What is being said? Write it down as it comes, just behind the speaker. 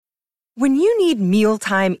When you need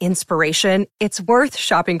mealtime inspiration, it's worth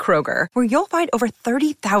shopping Kroger, where you'll find over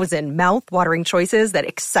 30,000 mouth-watering choices that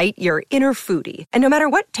excite your inner foodie. And no matter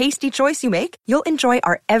what tasty choice you make, you'll enjoy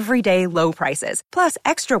our everyday low prices, plus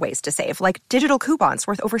extra ways to save, like digital coupons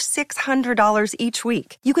worth over $600 each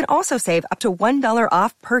week. You can also save up to $1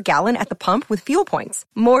 off per gallon at the pump with fuel points.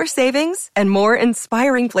 More savings and more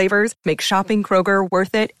inspiring flavors make shopping Kroger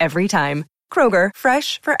worth it every time. Kroger,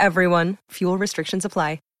 fresh for everyone. Fuel restrictions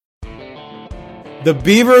apply. The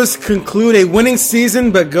Beavers conclude a winning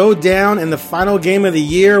season but go down in the final game of the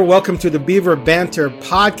year. Welcome to the Beaver Banter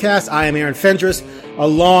podcast. I am Aaron Fendress,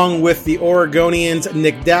 along with the Oregonians'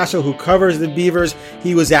 Nick Daschel, who covers the Beavers.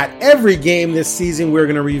 He was at every game this season. We're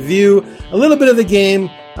going to review a little bit of the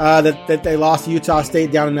game that they lost to Utah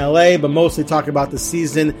State down in LA, but mostly talk about the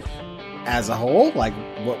season as a whole, like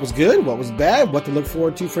what was good, what was bad, what to look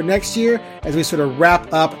forward to for next year as we sort of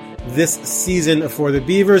wrap up this season for the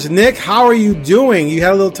Beavers. Nick, how are you doing? You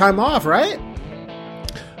had a little time off, right?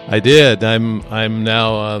 I did. I'm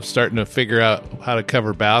now starting to figure out how to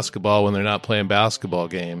cover basketball when they're not playing basketball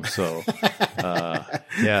games. So, yeah,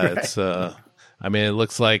 right. It's. I mean, it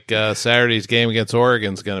looks like Saturday's game against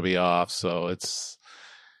Oregon is going to be off. So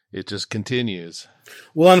it just continues.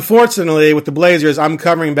 Well, unfortunately, with the Blazers, I'm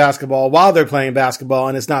covering basketball while they're playing basketball,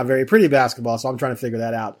 and it's not very pretty basketball. So I'm trying to figure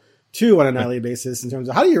that out too on a nightly basis in terms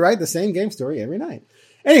of how do you write the same game story every night.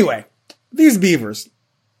 Anyway, these Beavers.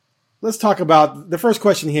 Let's talk about the first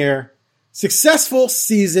question here. Successful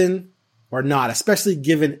season or not, especially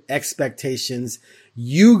given expectations.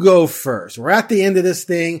 You go first. We're at the end of this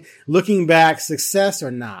thing. Looking back, success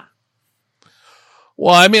or not?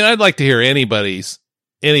 Well, I mean, I'd like to hear anybody's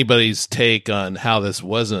take on how this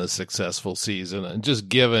wasn't a successful season, and just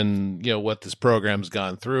given, what this program's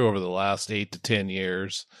gone through over the last 8 to 10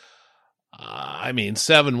 years. I mean,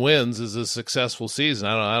 7 wins is a successful season.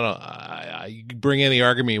 I bring any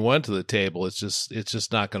argument you want to the table. It's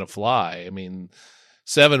just not going to fly. I mean,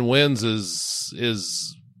 7 wins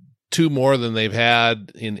is 2 more than they've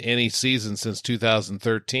had in any season since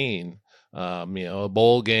 2013. A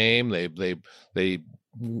bowl game. They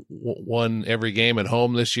won every game at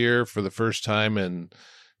home this year for the first time, and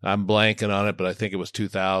I'm blanking on it, but I think it was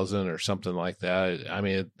 2000 or something like that. I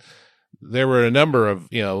mean, there were a number of,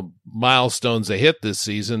 milestones they hit this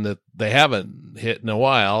season that they haven't hit in a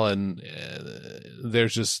while. And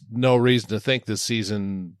there's just no reason to think this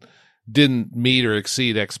season didn't meet or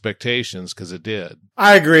exceed expectations, because it did.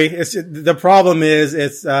 I agree. The problem is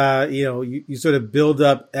you sort of build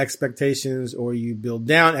up expectations or you build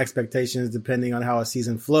down expectations depending on how a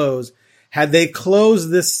season flows. Had they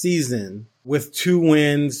closed this season with 2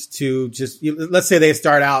 wins to just, let's say they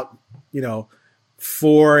start out,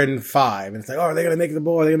 4-5, and it's like, oh, are they going to make the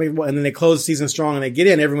bowl? Are they going to make the bowl? And then they close the season strong and they get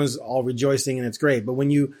in. Everyone's all rejoicing and it's great. But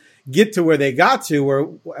when you get to where they got to, where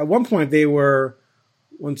at one point they were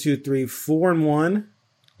 4-1.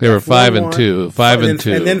 They were 5-2,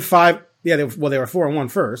 5-2, and then 5. Yeah, they were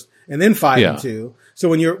 4-1 first, and then 5-2. So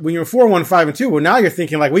when you're 4-1, 5-2, well, now you're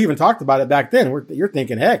thinking, like we even talked about it back then. You're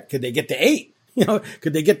thinking, heck, could they get to 8?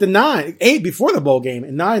 Could they get to 9, 8 before the bowl game,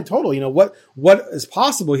 and 9 total? What is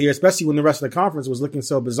possible here, especially when the rest of the conference was looking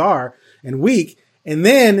so bizarre and weak. And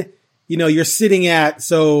then, you're sitting at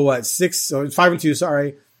 5-2,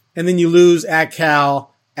 sorry, and then you lose at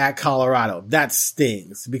Cal, at Colorado. That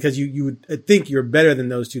stings, because you would think you're better than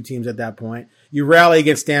those 2 teams at that point. You rally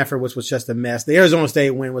against Stanford, which was just a mess. The Arizona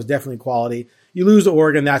State win was definitely quality. You lose to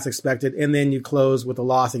Oregon, that's expected. And then you close with a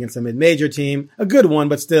loss against a mid-major team. A good one,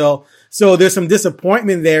 but still. So there's some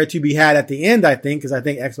disappointment there to be had at the end, I think, because I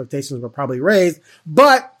think expectations were probably raised.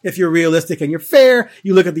 But if you're realistic and you're fair,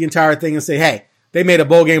 you look at the entire thing and say, hey, they made a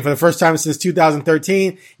bowl game for the first time since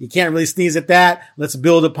 2013. You can't really sneeze at that. Let's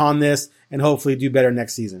build upon this and hopefully do better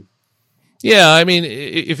next season. Yeah, I mean,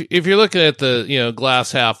 if you're looking at the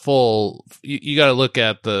glass half full, you got to look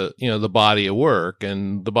at the body of work,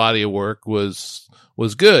 and the body of work was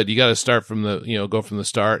good. You got to start from go from the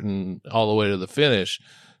start and all the way to the finish.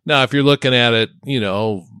 Now, if you're looking at it,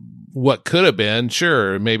 what could have been,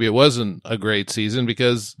 sure, maybe it wasn't a great season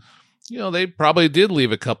because they probably did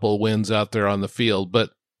leave a couple of wins out there on the field, but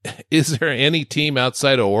is there any team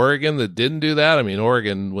outside of Oregon that didn't do that? I mean,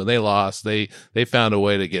 Oregon, when they lost, they found a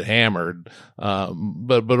way to get hammered.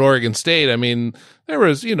 But Oregon State, I mean, there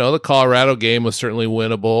was, the Colorado game was certainly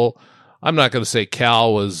winnable. I'm not going to say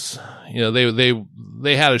Cal was,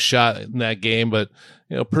 they had a shot in that game, but,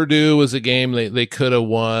 Purdue was a game they could have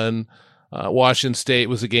won. Washington State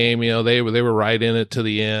was a game, they were right in it to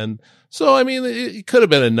the end. So, I mean, it could have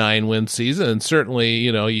been a 9-win season, and certainly,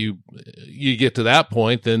 you get to that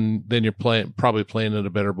point, then you're probably playing in a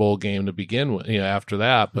better bowl game to begin with, after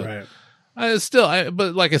that. But right.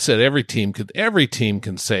 but like I said, every team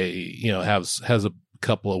can say, has a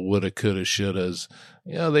couple of woulda, coulda, shouldas.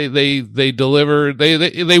 They delivered.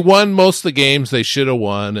 They won most of the games they should have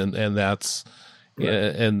won, and that's. Right.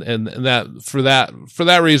 And that for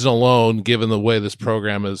that reason alone, given the way this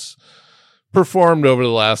program has performed over the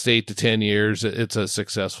last 8 to 10 years, it's a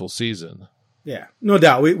successful season. Yeah, no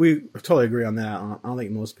doubt. We totally agree on that. I don't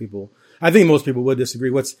think most people would disagree.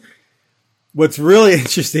 What's really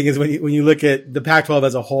interesting is when you look at the Pac-12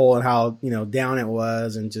 as a whole and how, down it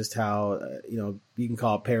was, and just how, you can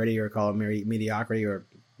call it parity or call it mediocrity or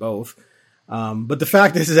both. But the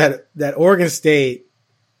fact is that Oregon State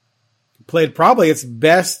played probably its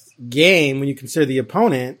best game when you consider the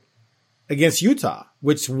opponent against Utah,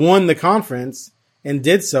 which won the conference and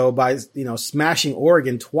did so by, smashing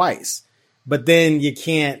Oregon twice. But then you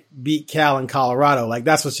can't beat Cal and Colorado. Like,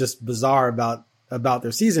 that's what's just bizarre about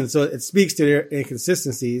their season. So it speaks to their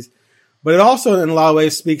inconsistencies, but it also in a lot of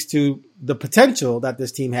ways speaks to the potential that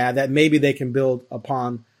this team had that maybe they can build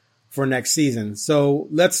upon for next season. So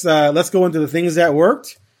let's go into the things that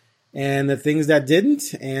worked and the things that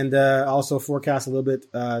didn't, and also forecast a little bit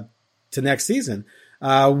to next season.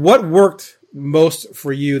 What worked most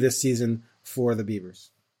for you this season for the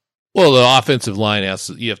Beavers? Well, the offensive line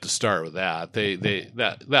you have to start with that.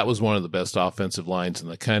 That was one of the best offensive lines in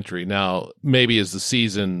the country. Now, maybe as the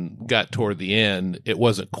season got toward the end, it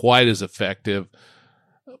wasn't quite as effective,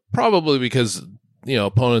 probably because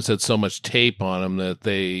opponents had so much tape on them that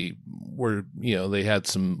they had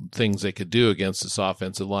some things they could do against this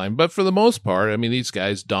offensive line. But for the most part, I mean, these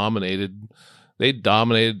guys dominated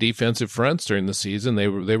defensive fronts during the season. They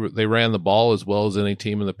ran the ball as well as any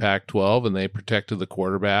team in the Pac-12, and they protected the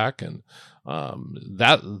quarterback. And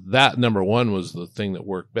that number one was the thing that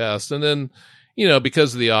worked best. And then,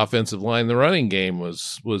 because of the offensive line, the running game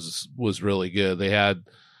was really good. They had,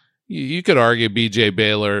 you could argue BJ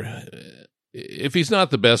Baylor, if he's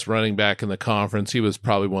not the best running back in the conference, he was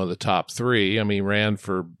probably one of the top 3. I mean, he ran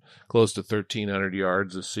for close to 1,300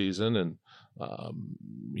 yards this season, and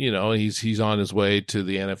he's on his way to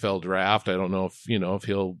the NFL draft. I don't know if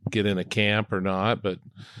he'll get in a camp or not, but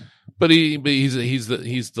he's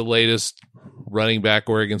the latest running back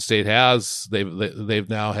Oregon State has. They've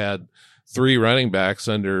now had 3 running backs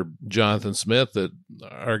under Jonathan Smith that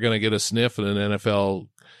are going to get a sniff at an NFL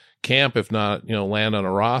camp, if not, land on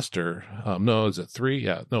a roster. No, is it 3?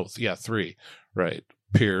 Yeah, 3. Right.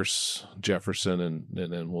 Pierce, Jefferson, and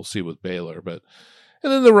then we'll see with Baylor.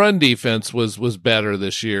 And then the run defense was better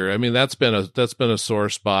this year. I mean, that's been a sore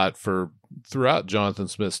spot throughout Jonathan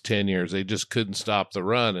Smith's tenure. They just couldn't stop the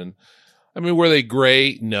run. And I mean, were they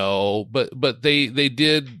great? No, but they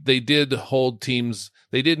did hold teams.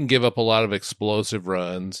 They didn't give up a lot of explosive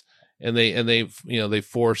runs. And they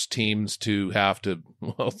forced teams to have to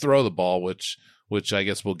throw the ball, which I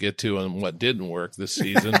guess we'll get to on what didn't work this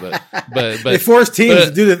season. But they forced teams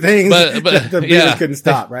to do the things that the Beavers couldn't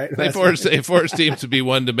stop. Right? They forced teams to be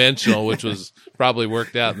one dimensional, which was probably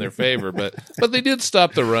worked out in their favor. But they did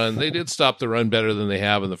stop the run. They did stop the run better than they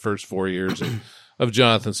have in the first 4 years of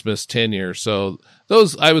Jonathan Smith's tenure. So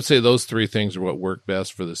I would say those 3 things are what worked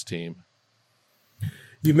best for this team.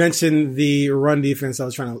 You mentioned the run defense. I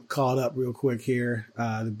was trying to call it up real quick here.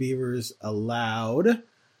 The Beavers allowed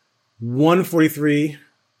 143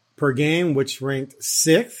 per game, which ranked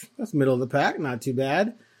 6th. That's middle of the pack, not too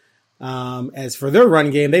bad. As for their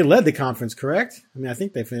run game, they led the conference, correct? I mean, I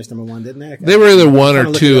think they finished number 1, didn't they? They were either 1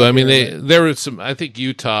 or 2. I mean, there was some. I think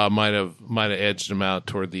Utah might have edged them out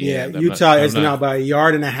toward the end. Yeah, Utah edged them out by 1.5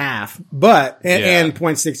 yards, and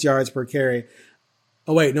 0.6 yards per carry.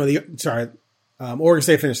 Oh wait, no, Oregon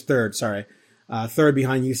State finished 3rd. Sorry, 3rd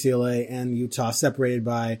behind UCLA and Utah, separated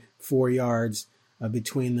by 4 yards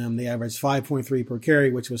between them. They averaged 5.3 per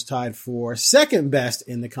carry, which was tied for 2nd best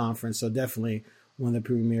in the conference. So definitely one of the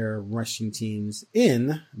premier rushing teams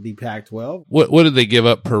in the Pac-12. What did they give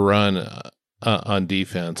up per run on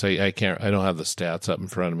defense? I don't have the stats up in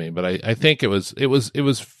front of me, but I think it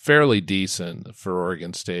was fairly decent for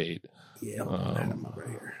Oregon State. Yeah, I'm right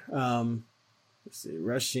here. Let's see,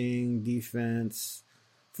 rushing defense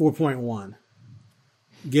 4.1.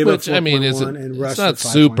 Which I mean, it's not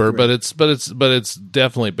super, but it's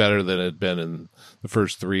definitely better than it had been in the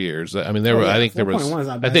first 3 years. I mean, I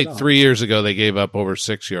think 3 years ago they gave up over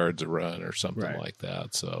 6 yards a run or something like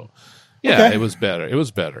that. So yeah, okay. It was better. It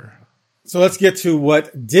was better. So let's get to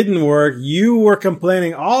what didn't work. You were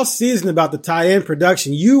complaining all season about the tight end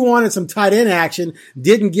production. You wanted some tight end action,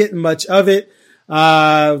 didn't get much of it.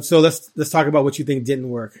 So let's talk about what you think didn't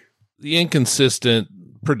work. The inconsistent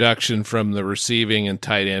production from the receiving and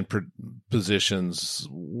tight end positions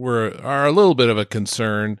are a little bit of a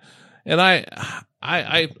concern, and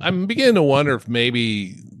I'm beginning to wonder if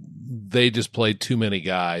maybe they just played too many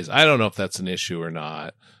guys. I don't know if that's an issue or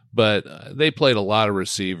not, but they played a lot of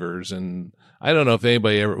receivers, and I don't know if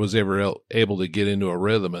anybody was ever able to get into a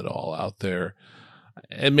rhythm at all out there.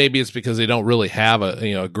 And maybe it's because they don't really have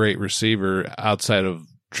a great receiver outside of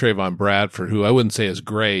Trayvon Bradford, who I wouldn't say is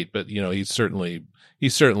great, but he's certainly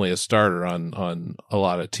a starter on a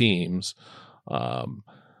lot of teams.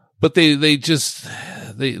 But they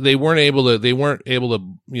weren't able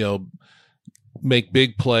to make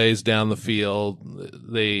big plays down the field.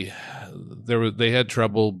 They had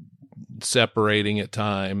trouble separating at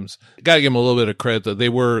times. Got to give them a little bit of credit that they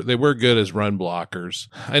were good as run blockers.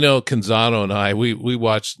 I know Canzano and I, we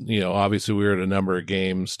watched, obviously we were at a number of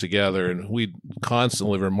games together, and we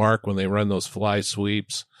constantly remark when they run those fly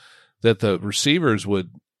sweeps that the receivers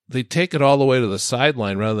they take it all the way to the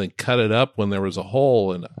sideline rather than cut it up when there was a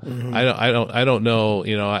hole. And I don't know,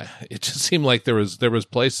 it just seemed like there was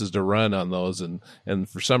places to run on those, and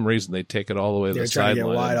for some reason they take it all the way to the sideline. They're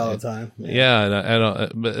trying to get wide all the time. Yeah.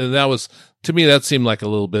 And that was, to me, that seemed like a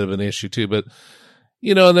little bit of an issue too. But,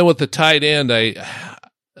 and then with the tight end,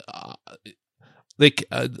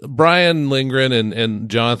 Brian Lindgren and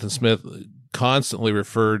Jonathan Smith constantly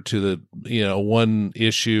referred to the, one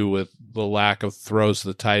issue with the lack of throws to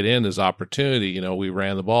the tight end as opportunity. We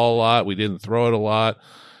ran the ball a lot. We didn't throw it a lot.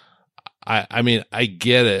 I mean, I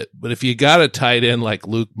get it, but if you got a tight end like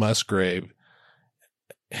Luke Musgrave,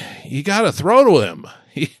 you got to throw to him.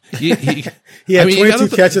 He had 22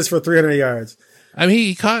 catches for 300 yards. I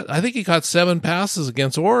mean, I think he caught 7 passes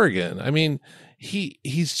against Oregon. I mean,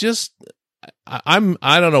 he's just, I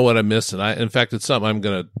don't know what I'm missing. In fact, it's something I'm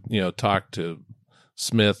going to, talk to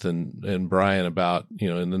Smith and Brian about,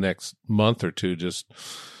 in the next month or two. Just,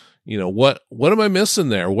 what am I missing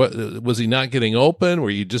there? What was he not getting open?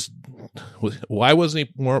 Why wasn't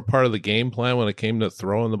he more part of the game plan when it came to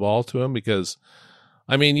throwing the ball to him? Because,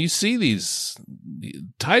 I mean, you see these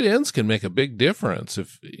tight ends can make a big difference.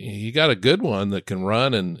 If you got a good one that can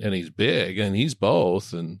run and he's big, and he's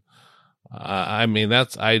both. And I mean,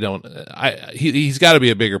 he's got to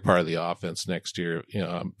be a bigger part of the offense next year.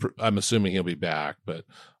 I'm assuming he'll be back, but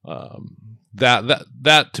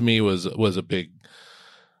that to me was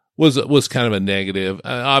kind of a negative.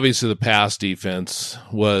 Obviously the pass defense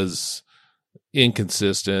was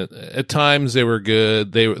inconsistent. At times they were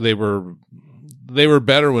good. They were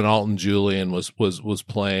better when Alton Julian was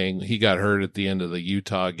playing. He got hurt at the end of the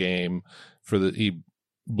Utah game he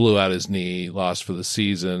blew out his knee, lost for the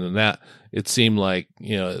season, and that it seemed like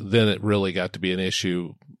then it really got to be an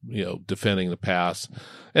issue, defending the pass,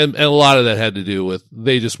 and a lot of that had to do with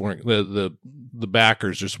they just weren't the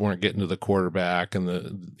backers just weren't getting to the quarterback, and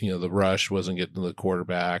the rush wasn't getting to the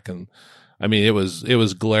quarterback, and I mean it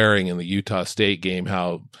was glaring in the Utah State game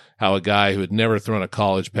how a guy who had never thrown a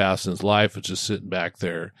college pass in his life was just sitting back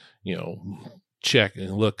there,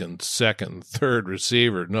 checking, looking second and third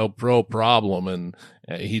receiver, no problem, and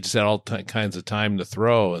he just had all kinds of time to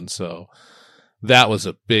throw, and so that was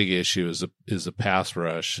a big issue is the pass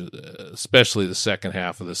rush, especially the second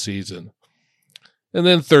half of the season. And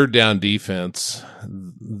then third down defense,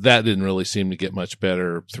 that didn't really seem to get much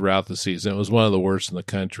better throughout the season. It was one of the worst in the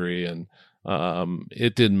country, and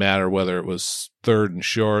it didn't matter whether it was third and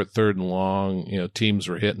short, third and long. Teams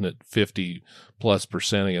were hitting it 50+%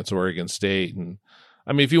 against Oregon State, and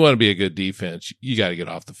I mean, if you want to be a good defense, you got to get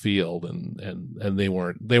off the field, and they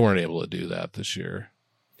weren't able to do that this year.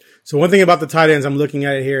 So one thing about the tight ends, I'm looking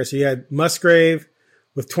at it here. So you had Musgrave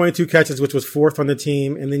with 22 catches, which was 4th on the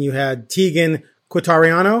team, and then you had Tegan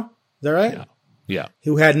Quintariano. Is that right? Yeah.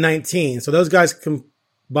 Who had 19. So those guys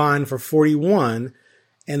combined for 41.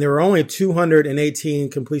 And there were only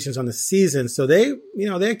 218 completions on the season. So they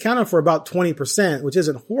accounted for about 20%, which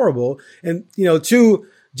isn't horrible. And, to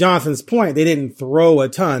Jonathan's point, they didn't throw a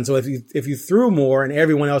ton. So if you threw more and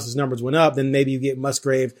everyone else's numbers went up, then maybe you get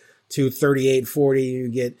Musgrave to 38, 40, you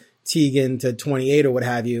get Tegan to 28 or what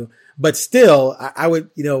have you. But still, I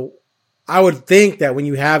would think that when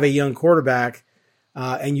you have a young quarterback,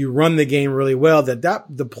 and you run the game really well, that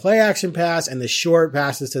the play action pass and the short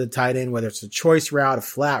passes to the tight end, whether it's a choice route, a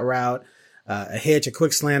flat route, a hitch, a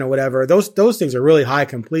quick slant or whatever, those things are really high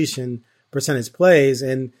completion percentage plays.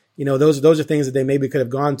 And, those are things that they maybe could have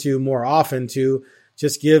gone to more often to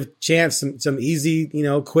just give Chance some easy,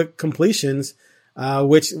 quick completions,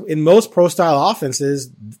 which in most pro style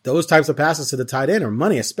offenses, those types of passes to the tight end are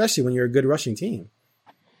money, especially when you're a good rushing team.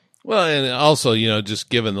 Well, and also, just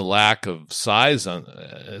given the lack of size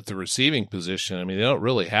at the receiving position, I mean, they don't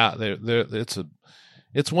really have.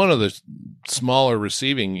 It's one of the smaller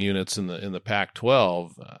receiving units in the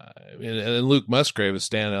Pac-12, and Luke Musgrave is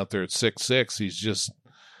standing out there at 6'6". He's just,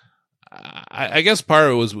 I guess part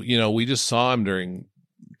of it was, we just saw him during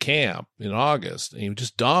camp in August, and he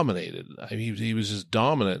just dominated. I mean, he was just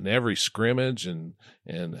dominant in every scrimmage, and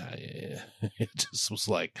it just was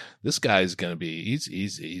like, this guy's going to be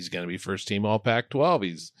he's going to be first team all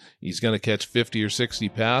Pac-12. He's going to catch 50 or 60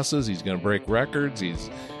 passes. He's going to break records.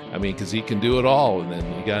 Because he can do it all. And then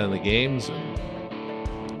he got in the games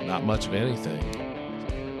and not much of anything.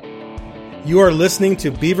 You are listening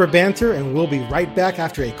to Beaver Banter, and we'll be right back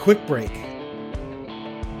after a quick break.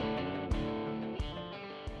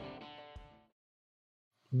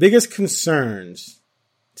 Biggest concerns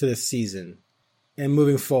to the season and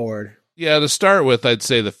moving forward? Yeah, to start with, I'd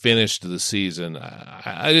say the finish to the season.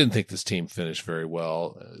 I didn't think this team finished very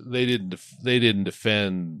well. They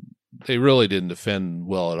really didn't defend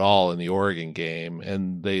well at all in the Oregon game,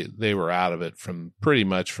 and they were out of it from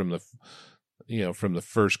the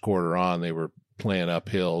first quarter on. They were playing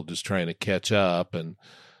uphill, just trying to catch up, and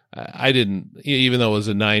I didn't, even though it was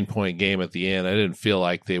a 9-point game at the end, I didn't feel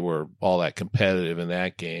like they were all that competitive in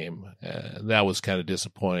that game. That was kind of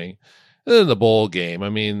disappointing. And then the bowl game, I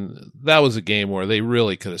mean, that was a game where they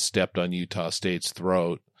really could have stepped on Utah State's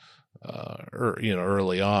throat,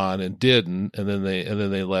 early on, and didn't. And then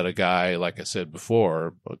they let a guy, like I said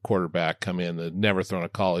before, a quarterback come in that had never thrown a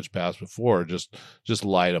college pass before, just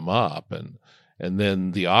light them up. And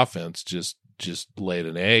then the offense just laid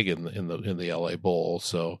an egg in the LA Bowl.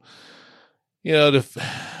 So,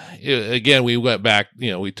 again, we went back,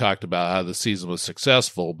 we talked about how the season was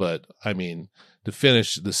successful, but I mean, to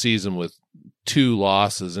finish the season with 2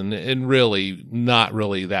 losses and really not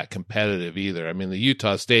really that competitive either. I mean, the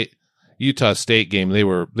Utah State game, they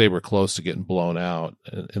were close to getting blown out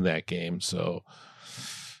in that game. So,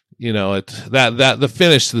 the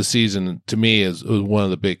finish to the season to me was one of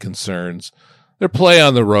the big concerns. Their play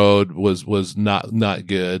on the road was not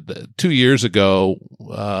good. 2 years ago,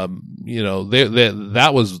 that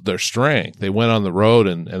was their strength. They went on the road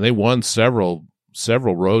and they won several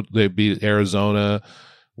road. They beat Arizona.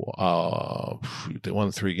 They won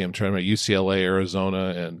the 3-game tournament: UCLA, Arizona,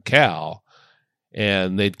 and Cal.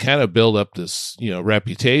 And they'd kind of build up this,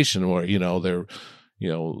 reputation where, they're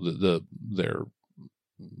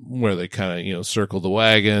where they kind of, circle the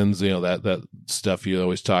wagons, that stuff you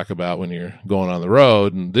always talk about when you're going on the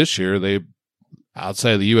road. And this year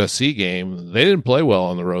outside of the USC game, they didn't play well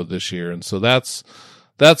on the road this year. And so that's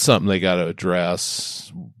something they got to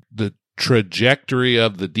address. The trajectory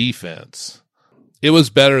of the defense, it was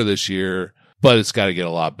better this year, but it's got to get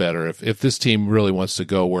a lot better. If this team really wants to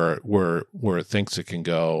go where it thinks it can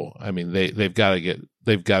go, I mean, they've got to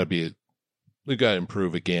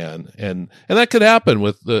improve again. And that could happen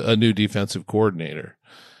with a new defensive coordinator.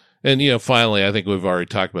 And, finally, I think we've already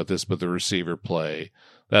talked about this, but the receiver play,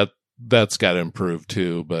 that's got to improve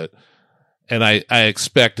too. And I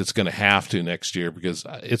expect it's going to have to next year, because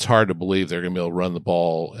it's hard to believe they're going to be able to run the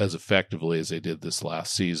ball as effectively as they did this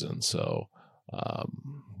last season. So,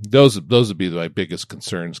 those would be my biggest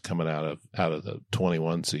concerns coming out of the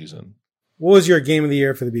 21 season. What was your game of the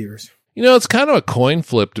year for the Beavers? It's kind of a coin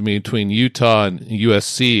flip to me between Utah and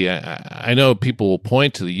USC. I know people will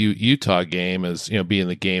point to the Utah game as, being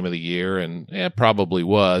the game of the year, and it probably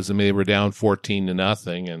was. I mean, they were down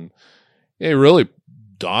 14-0, and they really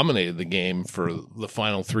dominated the game for the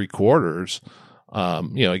final 3 quarters,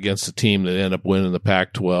 against a team that ended up winning the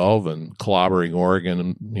Pac-12 and clobbering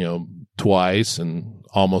Oregon, twice and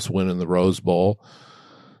almost winning the Rose Bowl.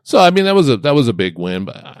 So, I mean, that was a big win,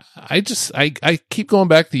 but I keep going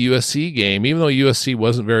back to the USC game, even though USC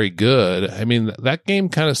wasn't very good. I mean, that game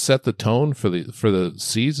kind of set the tone for the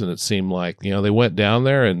season. It seemed like, they went down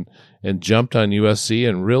there and jumped on USC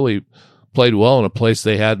and really played well in a place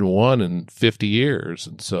they hadn't won in 50 years.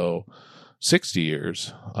 And so 60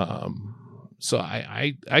 years. So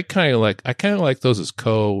I kind of like those as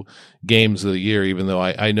games of the year, even though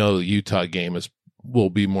I know the Utah game will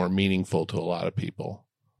be more meaningful to a lot of people.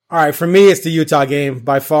 All right, for me, it's the Utah game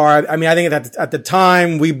by far. I mean, I think at the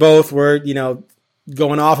time we both were,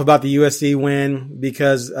 going off about the USC win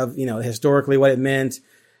because of, historically what it meant.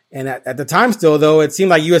 And at the time still, though, it seemed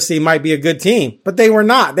like USC might be a good team, but they were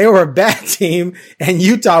not. They were a bad team, and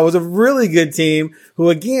Utah was a really good team who,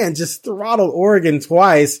 again, just throttled Oregon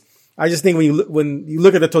twice. I just think when you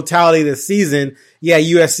look at the totality of the season, yeah,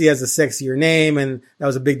 USC has a sexier name, and that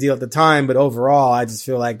was a big deal at the time. But overall, I just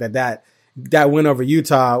feel like that win over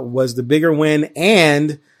Utah was the bigger win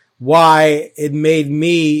and why it made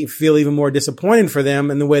me feel even more disappointed for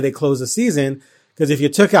them in the way they closed the season. Because if you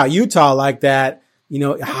took out Utah like that,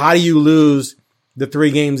 how do you lose the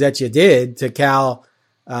 3 games that you did to Cal,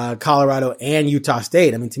 Colorado, and Utah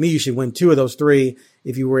State? I mean, to me, you should win 2 of those 3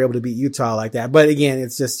 if you were able to beat Utah like that. But again,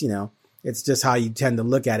 it's just, it's just how you tend to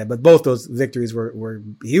look at it. But both those victories were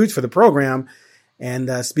huge for the program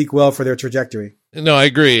and speak well for their trajectory. No, I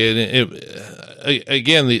agree. And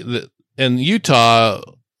again, and Utah,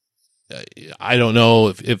 I don't know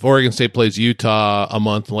if Oregon State plays Utah a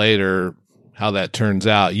month later, how that turns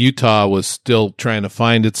out. Utah was still trying to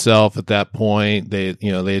find itself at that point. They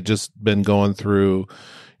had just been going through,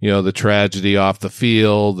 the tragedy off the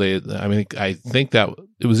field. I think that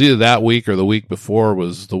it was either that week or the week before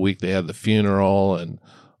was the week they had the funeral. And,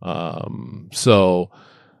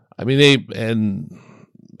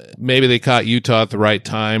 maybe they caught Utah at the right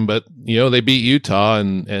time, but they beat Utah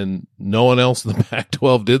and no one else in the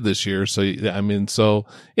Pac-12 did this year. So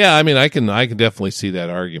I can definitely see that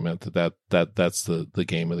argument that's the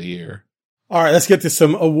game of the year. All right, let's get to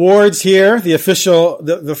some awards here.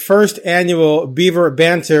 The first annual Beaver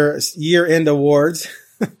Banter year-end awards.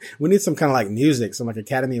 We need some kind of like music, some like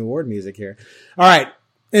Academy Award music here. All right,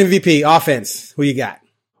 MVP offense. Who you got?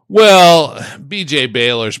 Well, BJ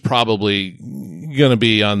Baylor's probably going to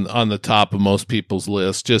be on the top of most people's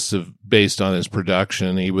list just based on his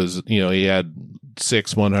production. He was, he had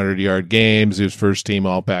 6 100-yard games. He was first team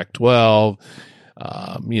All Pac-12.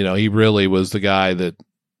 He really was the guy that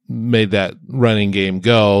made that running game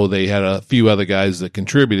go. They had a few other guys that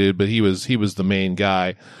contributed, but he was the main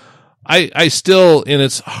guy. I still, and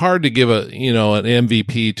it's hard to give an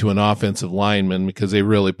MVP to an offensive lineman because they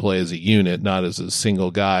really play as a unit, not as a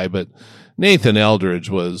single guy. But Nathan Eldridge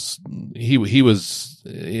was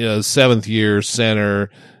 7th year center.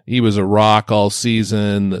 He was a rock all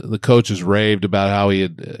season. The coaches raved about how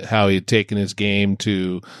he had taken his game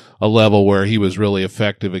to a level where he was really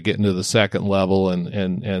effective at getting to the second level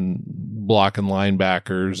and blocking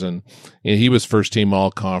linebackers. And he was first team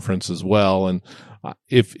all conference as well. And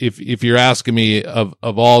if you're asking me of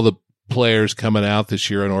all the players coming out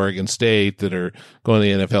this year in Oregon State that are going to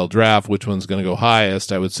the NFL draft, which one's going to go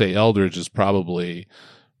highest, I would say Eldridge is probably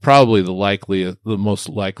the most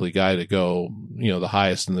likely guy to go, the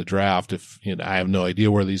highest in the draft. If I have no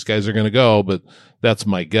idea where these guys are going to go, but that's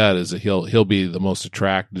my gut is that he'll be the most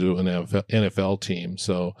attracted to an NFL team.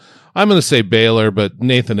 So I'm going to say Baylor, but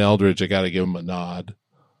Nathan Eldridge, I got to give him a nod.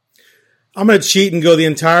 I'm going to cheat and go the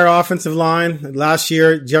entire offensive line. Last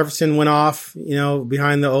year, Jefferson went off,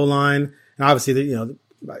 behind the O-line. And obviously,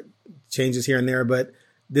 changes here and there, but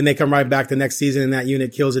then they come right back the next season and that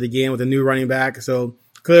unit kills it again with a new running back. So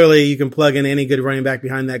clearly you can plug in any good running back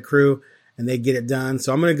behind that crew and they get it done.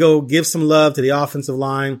 So I'm going to go give some love to the offensive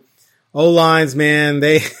line. O-lines, man,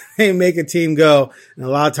 they make a team go. And a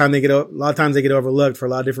lot of times they get overlooked for a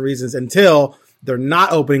lot of different reasons until they're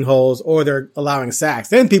not opening holes or they're allowing sacks.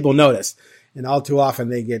 Then people notice. And all too often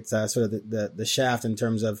they get sort of the shaft in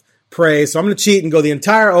terms of praise. So I'm going to cheat and go the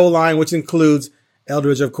entire O-line, which includes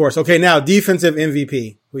Eldridge, of course. Okay, now defensive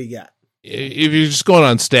MVP. Who you got? If you're just going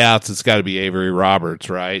on stats, it's got to be Avery Roberts,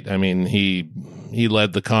 right? I mean, he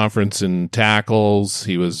led the conference in tackles.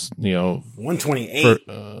 He was,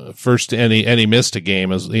 128 first, and he missed a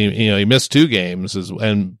game. He missed 2 games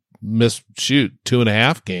and missed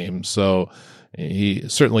 2.5 games. So he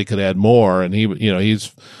certainly could add more. And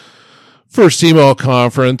he's first team all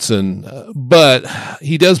conference, but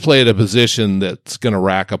he does play at a position that's going to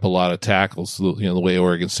rack up a lot of tackles. The way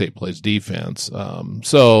Oregon State plays defense.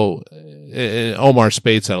 So Omar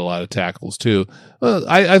Spates had a lot of tackles too.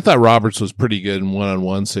 I thought Roberts was pretty good in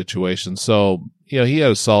one-on-one situations. So he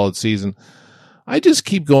had a solid season. I just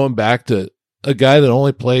keep going back to a guy that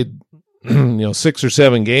only played 6 or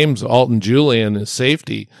 7 games. Alton Julian, his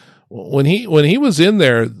safety. When he was in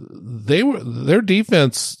there, their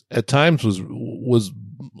defense at times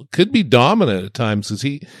could be dominant at times because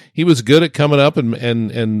he was good at coming up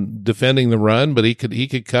and defending the run, but he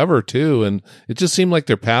could cover too. And it just seemed like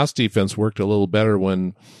their pass defense worked a little better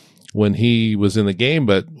when he was in the game.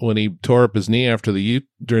 But when he tore up his knee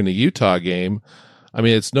during the Utah game, I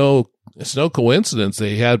mean, it's no coincidence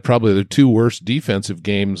they had probably their 2 worst defensive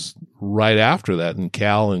games right after that in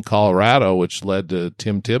Cal and Colorado, which led to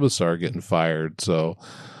Tim Tibesar getting fired. So,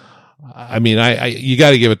 I mean, you got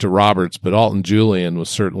to give it to Roberts, but Alton Julian was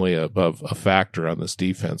certainly a factor on this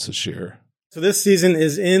defense this year. So this season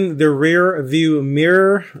is in the rear view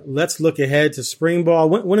mirror. Let's look ahead to spring ball.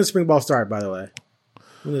 When does spring ball start, by the way?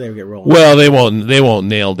 When do they get rolling? Well, they won't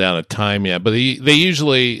nail down a time yet, but they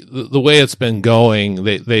usually, the way it's been going,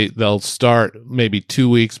 they'll start maybe 2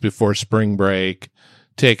 weeks before spring break,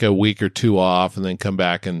 take a week or two off and then come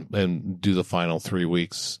back and do the final 3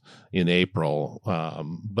 weeks in April.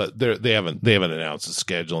 But they haven't announced the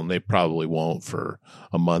schedule, and they probably won't for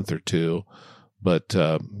a month or two. But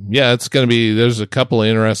yeah, it's going to be. There's a couple of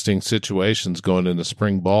interesting situations going into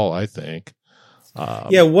spring ball, I think.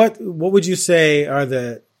 Yeah, what would you say are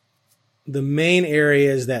the main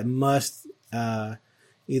areas that must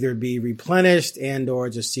either be replenished and or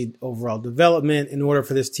just see overall development in order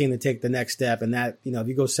for this team to take the next step? And that, if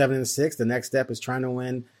you go 7-6, the next step is trying to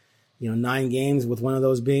win, 9 games, with one of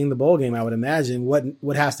those being the bowl game, I would imagine.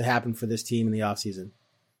 What has to happen for this team in the offseason?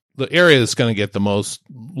 The area that's going to get the most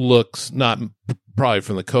looks, not probably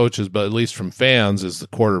from the coaches, but at least from fans, is the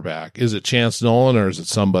quarterback. Is it Chance Nolan or is it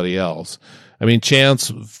somebody else? I mean,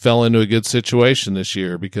 Chance fell into a good situation this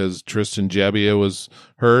year because Tristan Gebbia was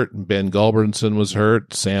hurt, Ben Gulbranson was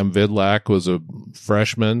hurt, Sam Vidlak was a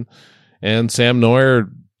freshman, and Sam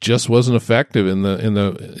Neuer just wasn't effective in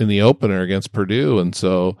the opener against Purdue, and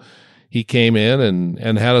so he came in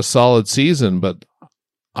and had a solid season. But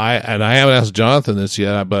I haven't asked Jonathan this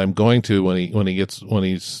yet, but I'm going to when he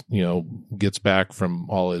gets back from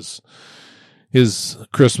all his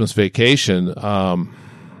Christmas vacation.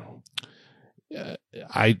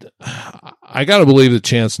 I got to believe that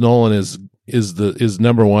Chance Nolan is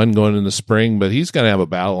number one going into spring, but he's going to have a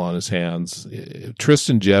battle on his hands.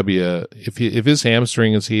 Tristan Gebbia, if his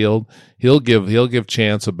hamstring is healed, he'll give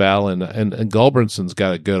Chance a battle, and Gulbranson's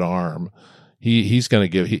got a good arm. He's going to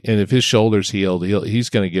give, and if his shoulder's healed, he's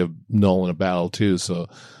going to give Nolan a battle too. So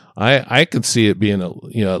I could see it being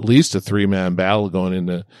at least a 3-man battle going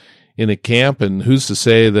into camp, and who's to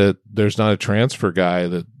say that there's not a transfer guy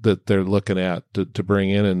that they're looking at to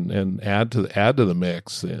bring in and add to the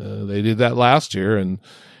mix. They did that last year, and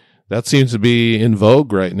that seems to be in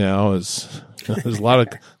vogue right now. There's a lot of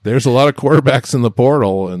quarterbacks in the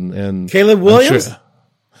portal, and Caleb Williams.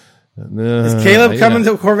 Is Caleb coming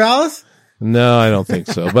to Corvallis? No, I don't think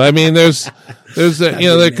so. But I mean, there's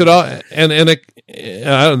they could all, and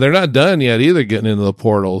they're not done yet either getting into the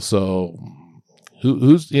portal. So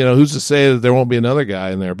who's to say that there won't be another guy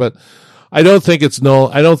in there? But I don't think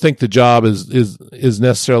I don't think the job is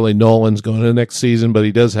necessarily Nolan's going into next season. But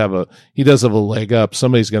he does have a leg up.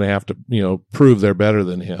 Somebody's going to have to prove they're better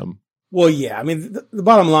than him. Well, yeah. I mean, the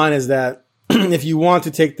bottom line is that if you want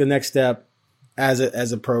to take the next step as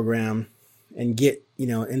a program and get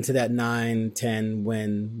into that 9-10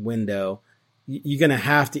 win window, you're going to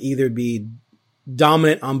have to either be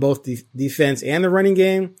dominant on both the defense and the running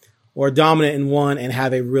game, or dominant in one and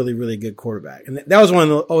have a really, really good quarterback. And that was one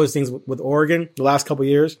of the things with Oregon the last couple of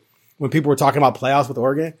years when people were talking about playoffs with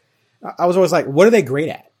Oregon. I was always like, what are they great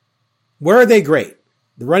at? Where are they great?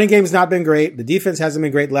 The running game has not been great. The defense hasn't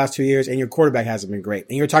been great the last 2 years, and your quarterback hasn't been great.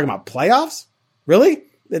 And you're talking about playoffs? Really?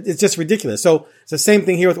 It's just ridiculous. So it's the same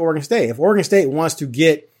thing here with Oregon State. If Oregon State wants to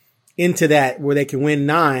get into that where they can win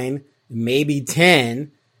 9, maybe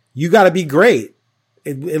 10, you got to be great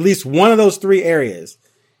at least one of those 3 areas.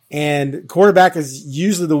 And quarterback is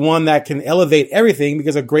usually the one that can elevate everything,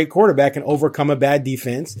 because a great quarterback can overcome a bad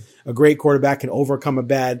defense. A great quarterback can overcome a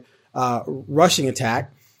bad rushing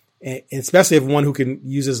attack, and especially if one who can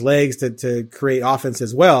use his legs to create offense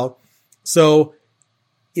as well. So,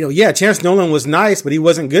 Chance Nolan was nice, but he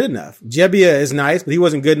wasn't good enough. Gebbia is nice, but he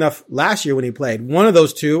wasn't good enough last year when he played. One of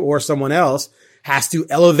those two or someone else has to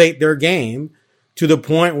elevate their game to the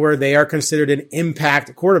point where they are considered an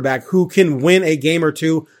impact quarterback who can win a game or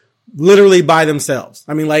two literally by themselves.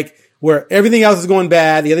 I mean, like, where everything else is going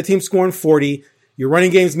bad, the other team's scoring 40, your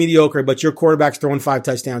running game's mediocre, but your quarterback's throwing 5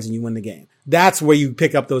 touchdowns and you win the game. That's where you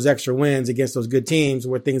pick up those extra wins against those good teams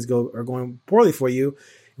where things are going poorly for you.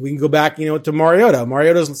 We can go back, to Mariota.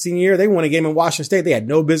 Mariota's senior year, they won a game in Washington State they had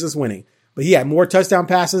no business winning. But he had more touchdown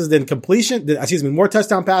passes than more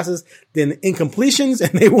touchdown passes than incompletions,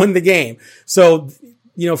 and they won the game. So,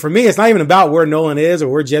 for me, it's not even about where Nolan is or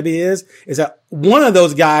where Gebbia is. It's that one of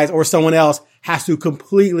those guys or someone else has to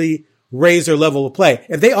completely raise their level of play.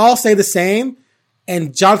 If they all say the same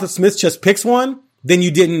and Jonathan Smith just picks one, then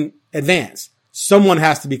you didn't advance. Someone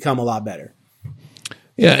has to become a lot better.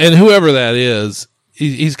 Yeah, and whoever that is,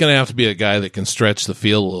 he's going to have to be a guy that can stretch the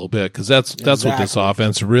field a little bit, because that's what this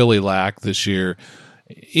offense really lacked this year.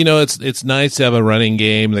 It's nice to have a running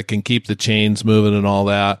game that can keep the chains moving and all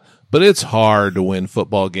that, but it's hard to win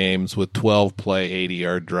football games with 12-play,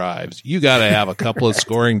 80-yard drives. You got to have a couple of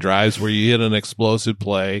scoring drives where you hit an explosive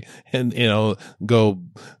play and go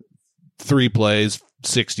 3 plays,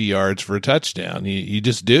 60 yards for a touchdown. You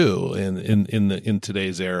just do in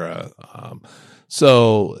today's era.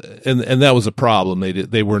 So, and that was a problem.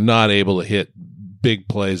 They were not able to hit big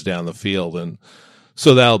plays down the field. And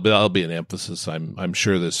So that'll be an emphasis, I'm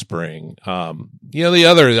sure, this spring.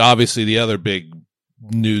 The other big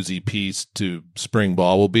newsy piece to spring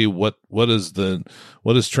ball will be what does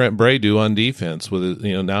Trent Bray do on defense with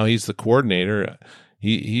it? Now he's the coordinator.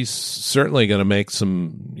 He's certainly going to make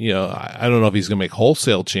some, I don't know if he's going to make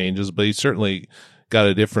wholesale changes, but he's certainly got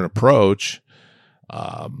a different approach.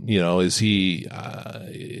 Is he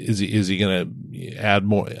going to add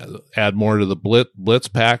more to the blitz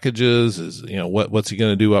packages? What's he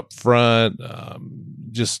going to do up front?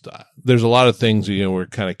 There's a lot of things, we're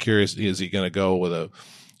kind of curious. Is he going to go with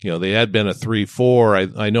they had been a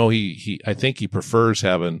 3-4. I know I think he prefers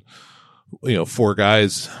having, 4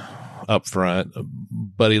 guys up front,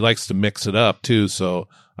 but he likes to mix it up too. So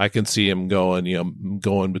I can see him going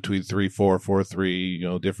between 3-4,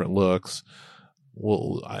 4-3, different looks.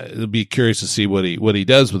 Well, I'll be curious to see what he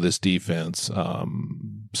does with this defense.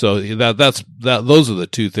 So those are the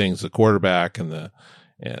two things: the quarterback and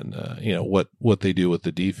what they do with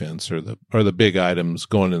the defense are the big items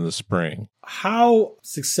going in the spring. How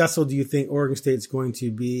successful do you think Oregon State's going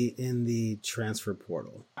to be in the transfer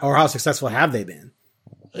portal, or how successful have they been?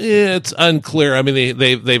 It's unclear. I mean,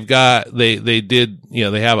 they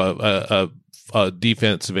have a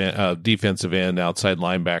defensive end outside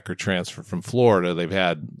linebacker transfer from Florida. They've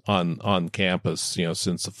had on campus,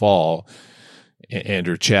 since the fall.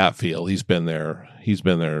 Andrew Chatfield, he's been there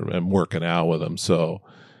and working out with them. So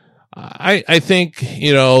I think,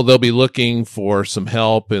 they'll be looking for some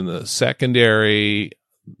help in the secondary.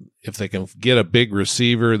 If they can get a big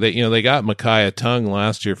receiver, they got Micaiah Tongue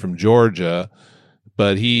last year from Georgia,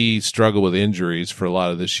 but he struggled with injuries for a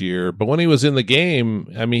lot of this year. But when he was in the game,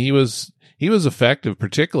 I mean, he was effective,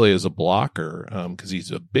 particularly as a blocker, because he's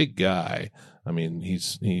a big guy. I mean,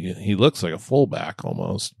 he looks like a fullback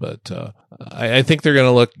almost, but I think they're going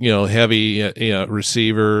to look, heavy,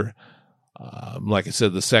 receiver. Like I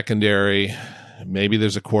said, the secondary, maybe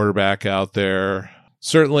there's a quarterback out there.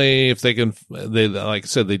 Certainly, if they can, like I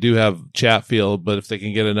said, they do have Chatfield, but if they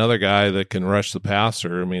can get another guy that can rush the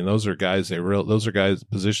passer, I mean, those are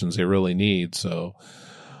positions they really need. So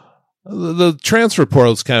the transfer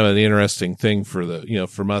portal is kind of an interesting thing for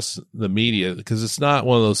from us, the media, because it's not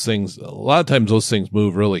one of those things. A lot of times those things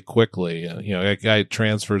move really quickly. A guy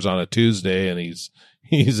transfers on a Tuesday and he's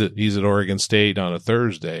at Oregon State on a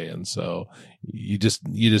Thursday. And so you just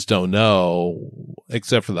don't know,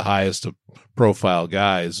 except for the highest profile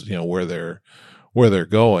guys, where they're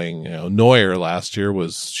going. Neuer last year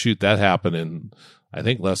that happened in, I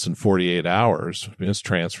think, less than 48 hours. His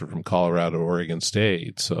transfer from Colorado to Oregon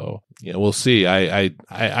State. So, we'll see. I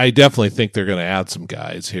definitely think they're going to add some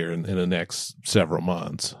guys here in the next several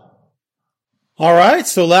months. All right.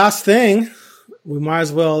 So last thing, we might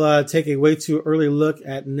as well take a way too early look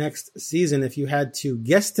at next season. If you had to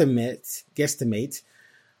guesstimate,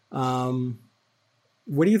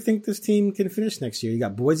 where do you think this team can finish next year? You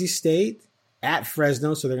got Boise State at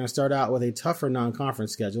Fresno, so they're going to start out with a tougher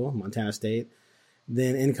non-conference schedule, Montana State.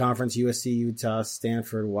 Then in conference, USC, Utah,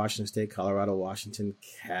 Stanford, Washington State, Colorado, Washington,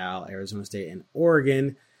 Cal, Arizona State, and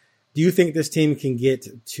Oregon. Do you think this team can get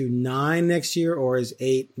to 9 next year, or is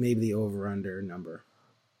 8 maybe the over-under number?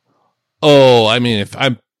 Oh, I mean,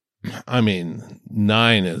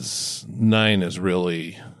 9 is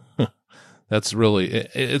really, that's really,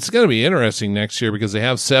 it's going to be interesting next year because they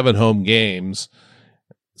have 7 home games.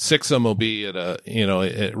 6 of them will be at at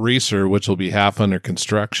Reser, which will be half under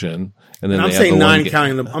construction. And then I'm saying 9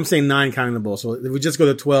 counting the bowl. So if we just go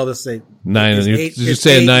to 12, let's say 9. You're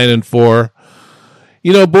saying 9 and 4.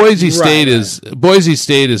 Boise State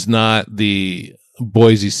is not the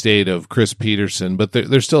Boise State of Chris Peterson, but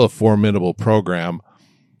they're still a formidable program.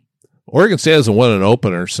 Oregon State hasn't won an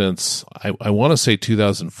opener since I want to say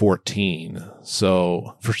 2014.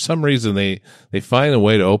 So for some reason they find a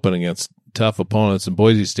way to open against tough opponents, and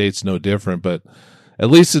Boise State's no different. But at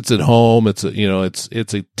least it's at home. It's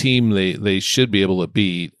a team they should be able to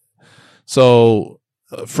beat. So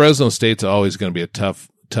Fresno State's always going to be a tough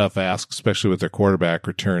ask, especially with their quarterback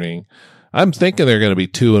returning. I'm thinking they're going to be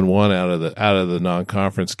 2-1 out of the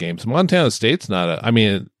non-conference games. Montana State's not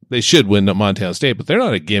they should win Montana State, but they're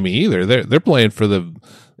not a gimme either. They're playing for the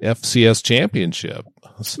FCS championship.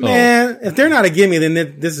 So, man, if they're not a gimme, then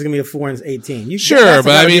this is going to be a 4-18. Sure,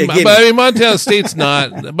 but I mean, Montana State's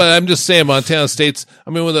not. But I'm just saying, Montana State's.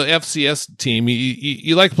 I mean, with the FCS team,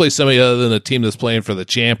 you like to play somebody other than a team that's playing for the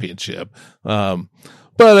championship. But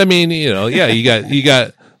I mean, you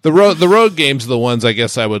got the road games are the ones I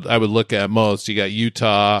guess I would look at most. You got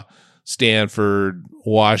Utah, Stanford,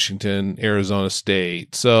 Washington, Arizona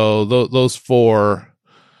State. So those four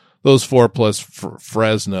plus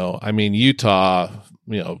Fresno. I mean, Utah,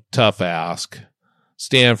 tough ask.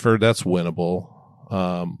 Stanford, that's winnable.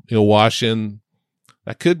 Washington,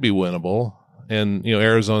 that could be winnable. And,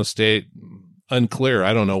 Arizona State, unclear.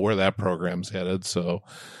 I don't know where that program's headed. So,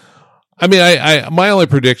 I mean, my only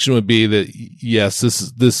prediction would be that, yes,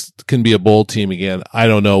 this can be a bowl team again. I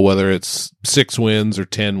don't know whether it's 6 wins or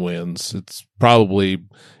 10 wins. It's probably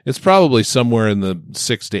somewhere in the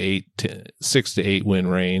 6 to 8 win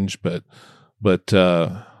range, but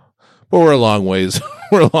we're a long ways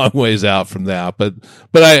out from that. But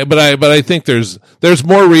I think there's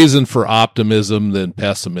more reason for optimism than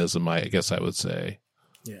pessimism, I guess I would say.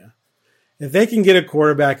 Yeah. If they can get a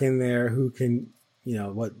quarterback in there who can,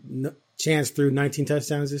 Chance threw 19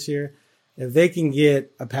 touchdowns this year. If they can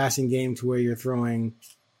get a passing game to where you're throwing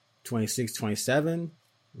 26, 27,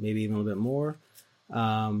 maybe even a little bit more,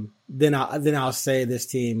 then I'll say this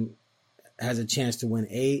team has a chance to win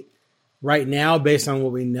 8. Right now, based on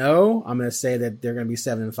what we know, I'm going to say that they're going to be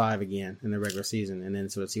 7-5 again in the regular season, and then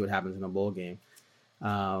sort of see what happens in a bowl game.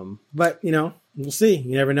 But we'll see.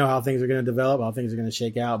 You never know how things are going to develop, how things are going to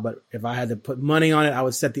shake out. But if I had to put money on it, I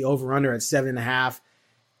would set the over/under at 7.5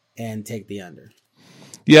 and take the under.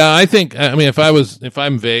 Yeah, I think. I mean, if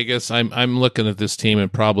I'm Vegas, I'm looking at this team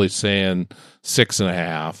and probably saying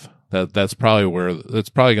 6.5. That's probably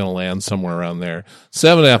going to land somewhere around there.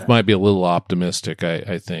 7.5 might be a little optimistic.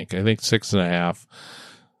 I think 6.5.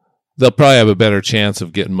 They'll probably have a better chance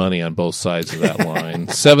of getting money on both sides of that line.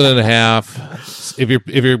 7.5.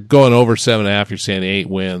 If you're going over 7.5, you're saying 8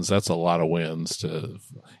 wins. That's a lot of wins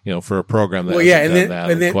for a program that hasn't done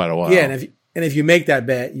that in quite a while. Yeah, and if you make that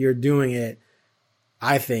bet, you're doing it,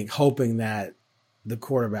 I think, hoping that the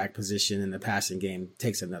quarterback position in the passing game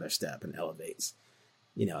takes another step and elevates.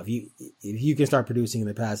 If you can start producing in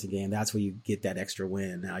the passing game, that's where you get that extra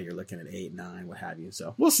win. Now you're looking at 8, 9, what have you.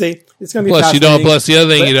 So we'll see. It's going to be plus the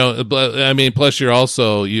other thing plus you're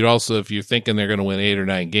also if you're thinking they're going to win 8 or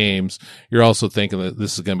 9 games, you're also thinking that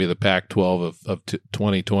this is going to be the Pac-12 of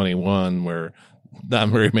 2021 where not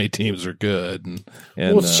very many teams are good.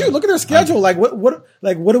 And look at their schedule.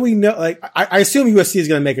 What do we know? Like I assume USC is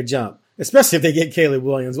going to make a jump, especially if they get Caleb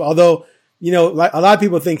Williams. Although, a lot of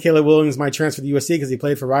people think Caleb Williams might transfer to USC because he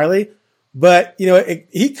played for Riley, but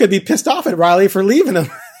he could be pissed off at Riley for leaving him.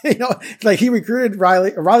 Like he recruited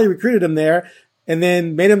Riley recruited him there and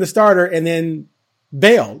then made him the starter and then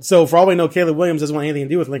bailed. So for all we know, Caleb Williams doesn't want anything to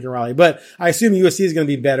do with Lincoln Riley, but I assume USC is going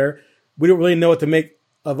to be better. We don't really know what to make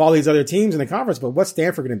of all these other teams in the conference, but what's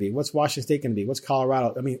Stanford going to be? What's Washington State going to be? What's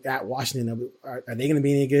Colorado? I mean, at Washington, are they going to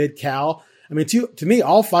be any good? Cal? I mean, to me,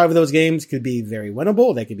 all 5 of those games could be very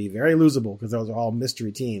winnable. They could be very losable because those are all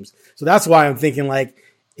mystery teams. So that's why I'm thinking, like,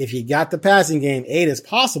 if you got the passing game, 8 is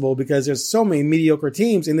possible because there's so many mediocre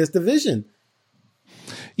teams in this division.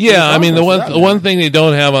 Yeah, I mean, the one thing they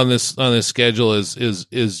don't have on this schedule is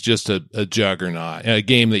just a juggernaut, a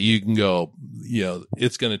game that you can go,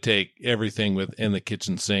 it's going to take everything within the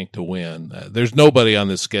kitchen sink to win. There's nobody on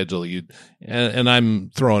this schedule and I'm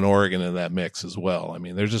throwing Oregon in that mix as well. I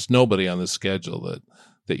mean, there's just nobody on this schedule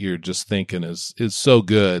that you're just thinking is so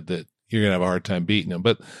good that you're going to have a hard time beating them.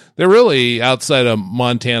 But they're really outside of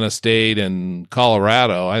Montana State and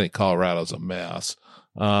Colorado. I think Colorado's a mess.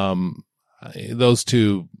 Those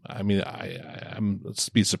two, I mean, I'm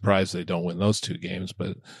be surprised they don't win those 2 games,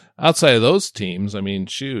 but outside of those teams, I mean,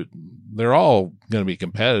 shoot, they're all going to be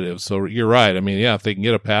competitive. So you're right. I mean, yeah, if they can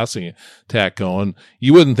get a passing attack going,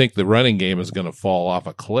 you wouldn't think the running game is going to fall off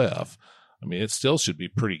a cliff. I mean, it still should be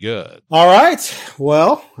pretty good. All right.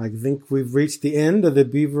 Well, I think we've reached the end of the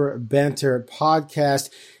Beaver Banter podcast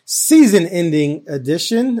season-ending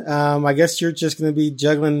edition. I guess you're just going to be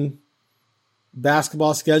juggling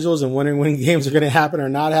basketball schedules and wondering when games are going to happen or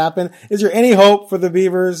not happen. Is there any hope for the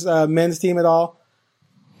Beavers men's team at all?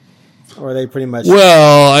 Or are they pretty much?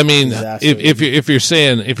 Well, I mean, if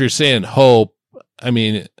you're saying hope, I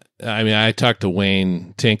mean, I talked to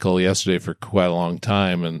Wayne Tinkle yesterday for quite a long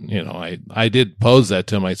time, and I did pose that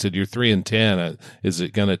to him. I said, "You're 3-10. Is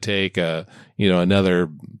it going to take another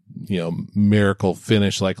miracle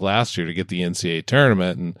finish like last year to get the NCAA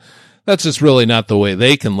tournament?" And that's just really not the way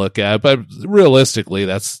they can look at it. But realistically,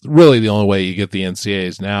 that's really the only way you get the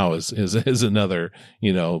NCAAs now is another,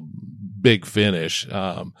 big finish.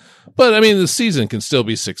 But I mean, the season can still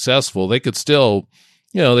be successful. They could still,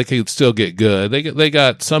 get good. They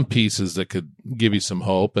got some pieces that could give you some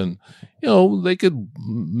hope, and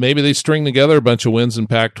maybe they string together a bunch of wins in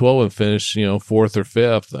Pac-12 and finish 4th or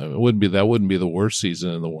 5th. That wouldn't be the worst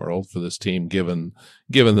season in the world for this team given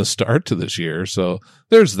the start to this year. So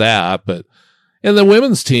there's that. And the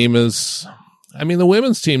women's team is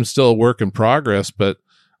still a work in progress, but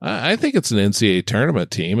I think it's an NCAA tournament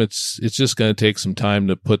team. It's just going to take some time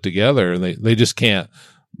to put together, and they just can't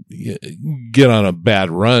get on a bad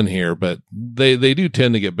run here, but they do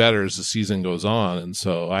tend to get better as the season goes on. And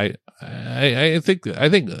so I think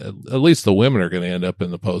at least the women are going to end up in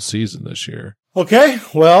the postseason this year. Okay.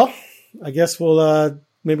 Well, I guess we'll,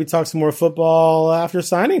 maybe talk some more football after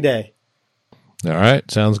signing day. All right.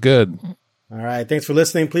 Sounds good. All right. Thanks for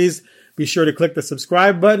listening. Please be sure to click the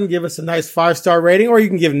subscribe button, give us a nice 5-star rating, or you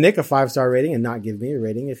can give Nick a 5-star rating and not give me a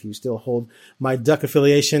rating if you still hold my Duck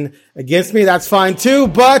affiliation against me. That's fine too,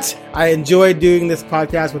 but I enjoyed doing this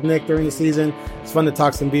podcast with Nick during the season. It's fun to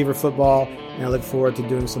talk some Beaver football, and I look forward to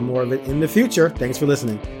doing some more of it in the future. Thanks for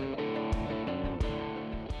listening.